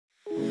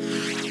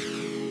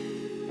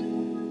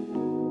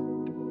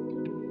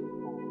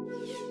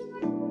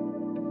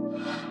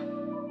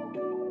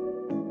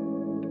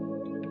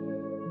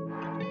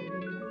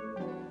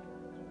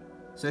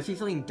So if you're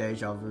feeling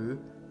deja vu,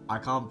 I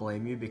can't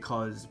blame you,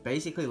 because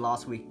basically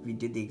last week we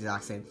did the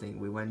exact same thing.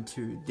 We went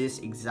to this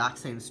exact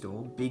same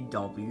store, Big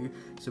W,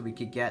 so we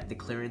could get the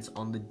clearance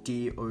on the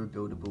DO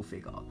buildable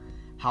figure.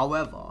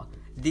 However,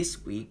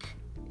 this week,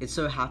 it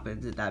so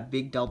happens that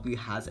Big W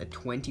has a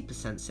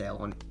 20% sale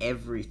on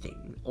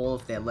everything, all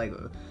of their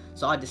Lego.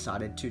 So I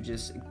decided to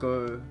just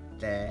go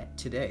there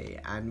today,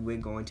 and we're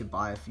going to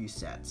buy a few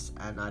sets,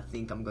 and I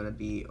think I'm going to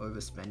be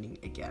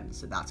overspending again,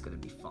 so that's going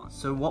to be fun.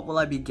 So what will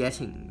I be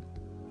getting?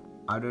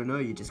 I don't know,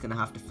 you're just gonna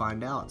have to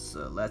find out,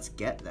 so let's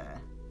get there.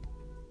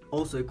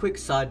 Also, quick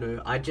side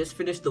note, I just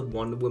finished the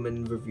Wonder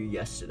Woman review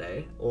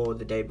yesterday, or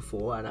the day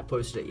before, and I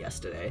posted it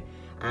yesterday,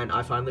 and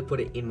I finally put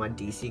it in my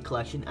DC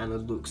collection, and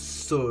it looks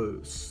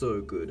so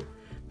good.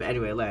 But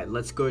anyway,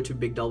 let's go to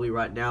Big W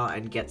right now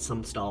and get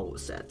some Star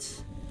Wars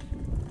sets.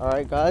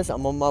 Alright guys,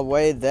 I'm on my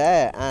way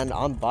there, and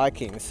I'm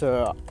biking,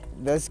 so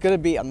there's gonna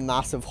be a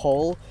massive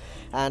haul,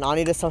 and I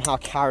need to somehow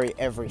carry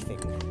everything.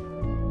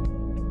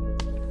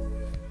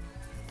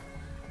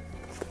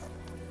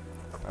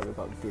 We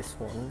got this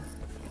one.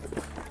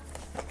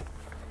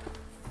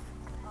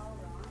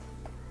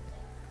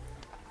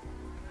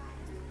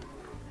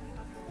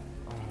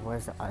 Oh,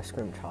 where's the ice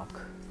cream truck?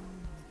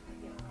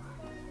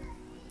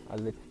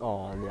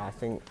 I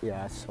think,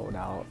 yeah, it's sold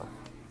out.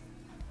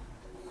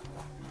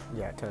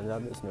 Yeah, it turns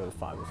out there's no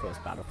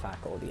 501st Battle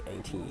Pack or the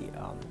AAT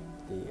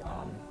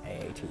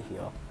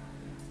here.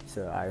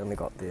 So I only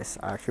got this.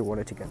 I actually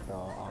wanted to get the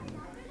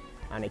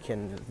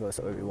Anakin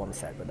vs Obi-Wan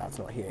set, but that's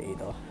not here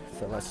either.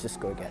 So let's just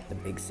go get the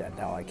big set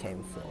that I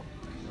came for.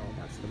 Oh,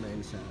 that's the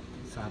main set.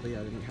 Sadly,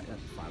 I didn't get that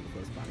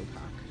 501st Battle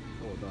Pack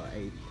or the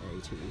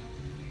AAT. So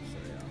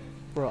yeah.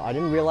 Bro, I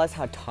didn't realize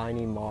how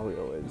tiny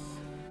Mario is.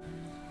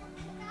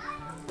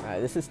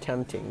 Alright, this is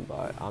tempting,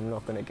 but I'm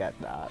not gonna get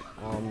that.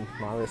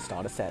 Mario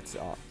starter sets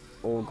are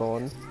all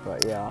gone,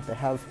 but yeah, they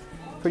have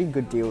pretty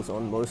good deals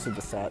on most of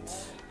the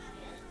sets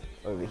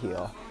over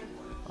here.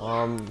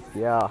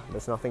 Yeah,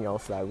 there's nothing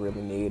else that I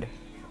really need.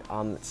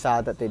 It's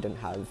sad that they didn't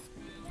have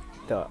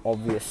the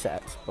obvious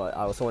sets, but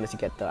I also wanted to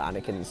get the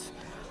Anakin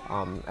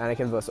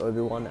vs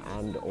Obi-Wan,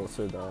 and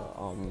also the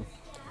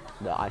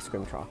ice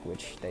cream truck,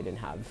 which they didn't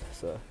have,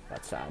 so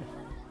that's sad.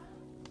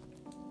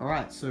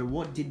 Alright, so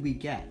what did we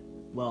get?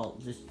 Well,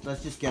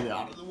 let's just get it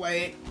out of the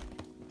way.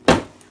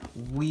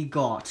 We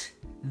got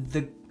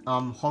the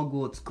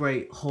Hogwarts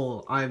Great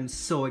Hall. I'm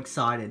so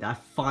excited. I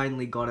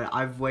finally got it.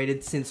 I've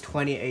waited since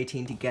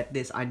 2018 to get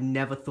this. I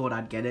never thought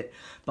I'd get it,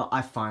 but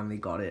I finally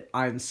got it.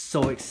 I'm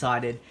so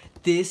excited.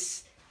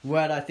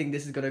 Where I think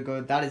this is gonna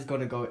go, that is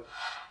gonna go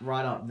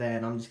right up there,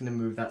 and I'm just gonna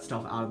move that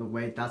stuff out of the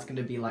way. That's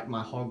gonna be like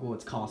my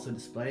Hogwarts castle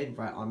displayed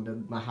right under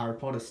my Harry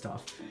Potter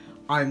stuff.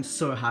 I'm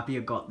so happy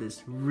I got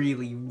this.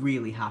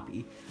 Really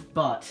happy.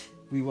 But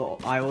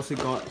I also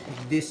got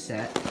this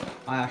set.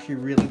 I actually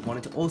really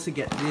wanted to also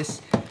get this,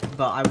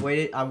 but I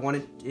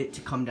wanted it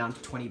to come down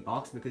to 20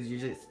 bucks because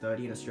usually it's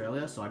 30 in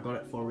Australia, so I got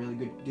it for a really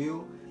good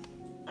deal.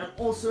 And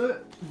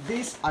also,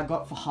 this I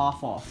got for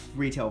half off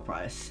retail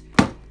price.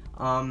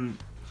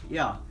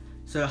 Yeah,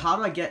 so how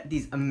do I get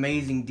these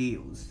amazing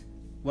deals?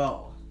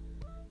 Well,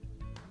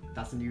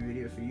 that's a new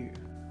video for you.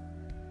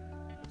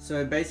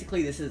 So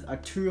basically this is a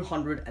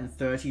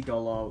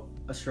 $230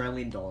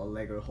 Australian dollar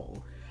Lego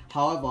haul.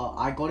 However,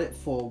 I got it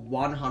for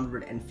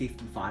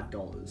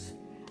 $155.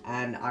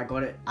 And I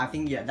got it, I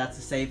think, yeah, that's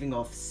a saving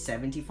of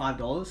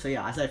 $75. So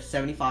yeah, I saved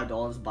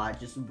 $75 by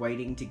just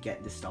waiting to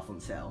get this stuff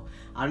on sale.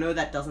 I know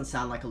that doesn't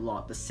sound like a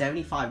lot, but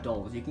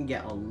 $75, you can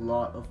get a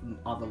lot of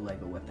other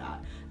Lego with that.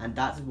 And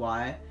that's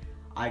why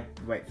I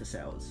wait for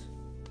sales.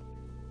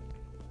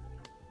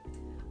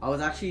 I was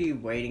actually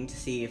waiting to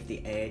see if the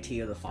AAT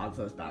or the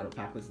 501st Battle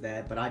Pack was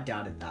there, but I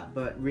doubted that.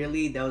 But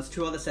really, there was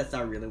two other sets that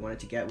I really wanted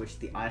to get, which is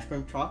the ice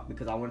cream truck,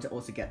 because I wanted to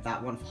also get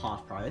that one for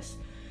half price.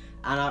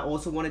 And I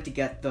also wanted to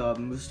get the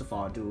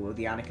Mustafar duel,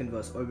 the Anakin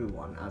vs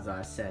Obi-Wan, as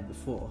I said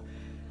before.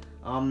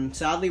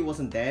 Sadly it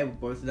wasn't there,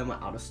 both of them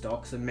are out of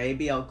stock, so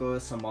maybe I'll go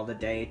some other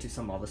day to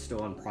some other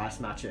store and price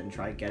match it and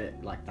try to get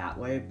it like that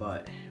way.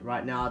 But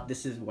right now,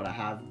 this is what I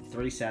have,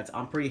 3 sets.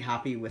 I'm pretty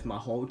happy with my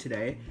haul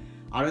today.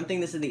 I don't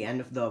think this is the end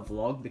of the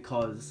vlog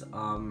because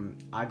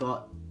I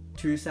got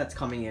 2 sets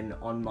coming in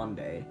on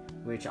Monday,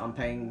 which I'm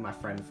paying my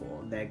friend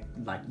for. They're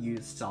like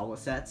used Star Wars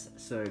sets,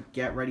 so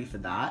get ready for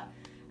that.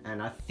 And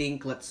I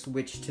think let's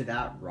switch to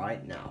that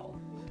right now.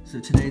 So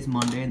today's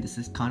Monday, and this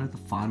is kind of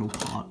the final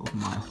part of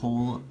my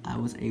haul. I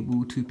was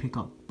able to pick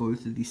up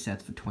both of these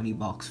sets for 20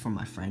 bucks from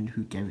my friend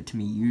who gave it to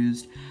me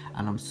used,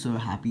 and I'm so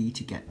happy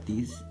to get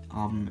these,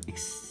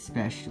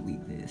 especially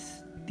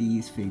this.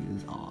 These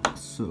figures are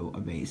so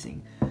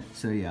amazing.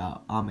 So yeah,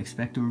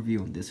 expect a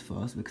review on this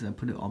first because I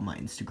put it on my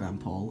Instagram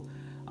poll.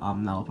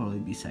 That'll probably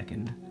be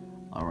second.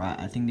 Alright,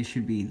 I think this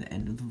should be the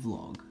end of the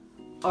vlog.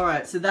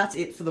 Alright, so that's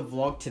it for the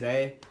vlog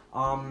today.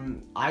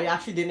 I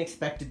actually didn't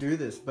expect to do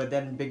this, but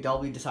then Big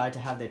W decided to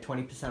have their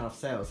 20% off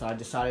sale, so I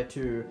decided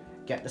to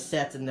get the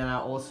sets, and then I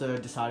also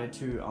decided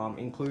to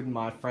include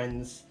my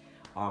friend's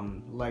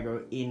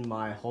Lego in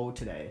my haul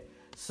today.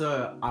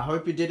 So I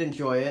hope you did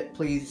enjoy it.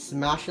 Please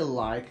smash a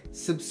like,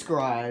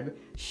 subscribe,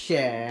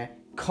 share,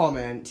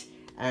 comment,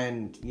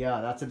 and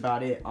yeah, that's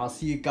about it. I'll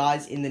see you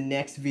guys in the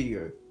next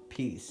video.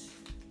 Peace.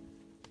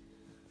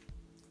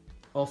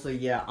 Also,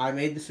 yeah, I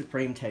made the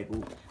Supreme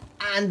table,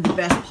 and the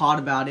best part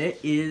about it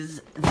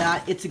is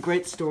that it's a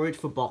great storage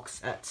for box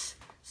sets.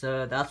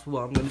 So that's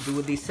what I'm going to do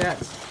with these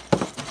sets.